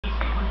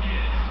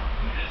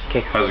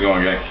Okay. How's it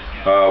going, gang?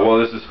 Well,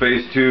 this is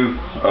phase 2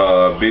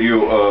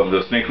 video of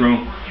the snake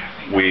room.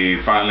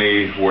 We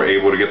finally were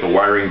able to get the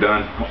wiring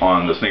done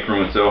on the snake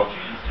room itself.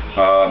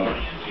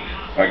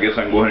 I guess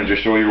I can go ahead and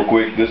just show you real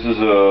quick. This is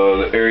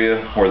the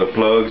area where the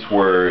plugs,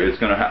 where I'm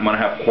gonna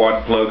have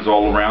quad plugs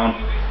all around.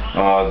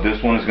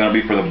 This one is gonna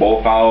be for the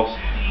bolt valves.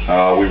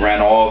 We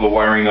ran all the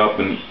wiring up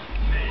and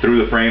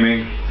through the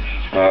framing.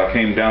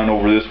 Came down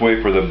over this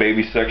way for the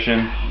baby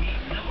section.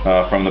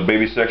 From the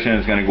baby section,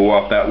 it's going to go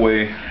out that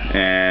way,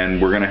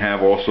 and we're going to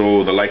have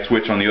also the light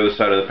switch on the other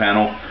side of the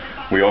panel.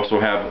 We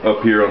also have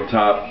up here on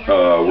top,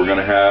 we're going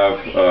to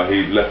have,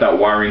 he left out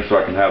wiring so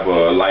I can have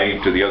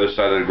lighting to the other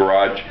side of the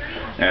garage,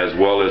 as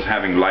well as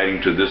having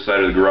lighting to this side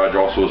of the garage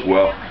also as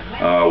well.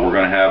 We're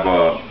going to have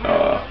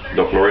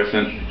the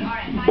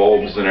fluorescent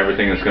bulbs and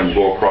everything that's going to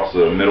go across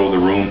the middle of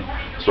the room,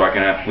 so I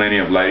can have plenty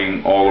of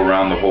lighting all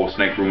around the whole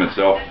snake room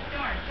itself.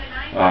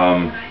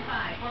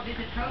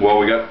 Well,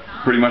 we got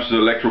pretty much the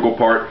electrical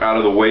part out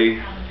of the way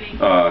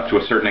to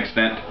a certain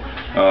extent.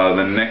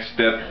 The next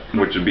step,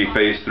 which would be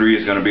phase 3,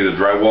 is going to be the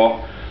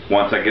drywall.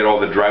 Once I get all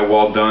the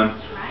drywall done,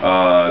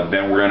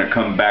 then we're going to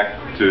come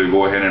back to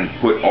go ahead and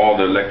put all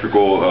the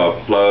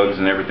electrical plugs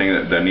and everything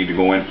that need to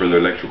go in for the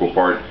electrical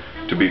part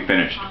to be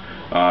finished.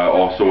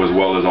 Also, as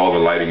well as all the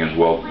lighting as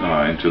well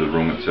into the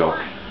room itself.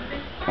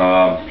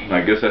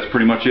 I guess that's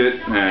pretty much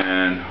it.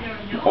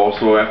 And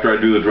also, after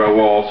I do the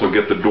drywall, also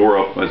get the door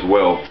up as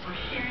well.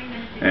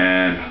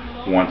 And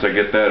once I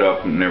get that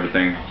up and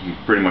everything,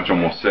 I'm pretty much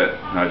almost set.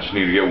 I just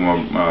need to get with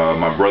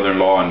my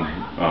brother-in-law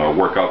and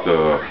work out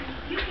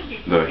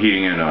the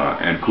heating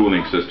and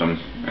cooling system,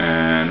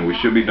 and we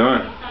should be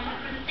done.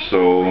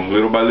 So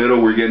little by little,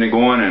 we're getting it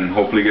going, and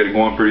hopefully get it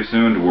going pretty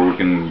soon to where we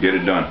can get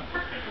it done.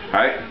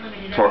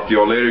 Alright, talk to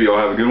y'all later. Y'all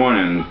have a good one,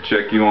 and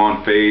check you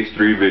on phase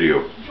 3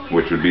 video,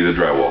 which would be the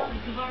drywall.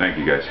 Thank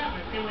you, guys.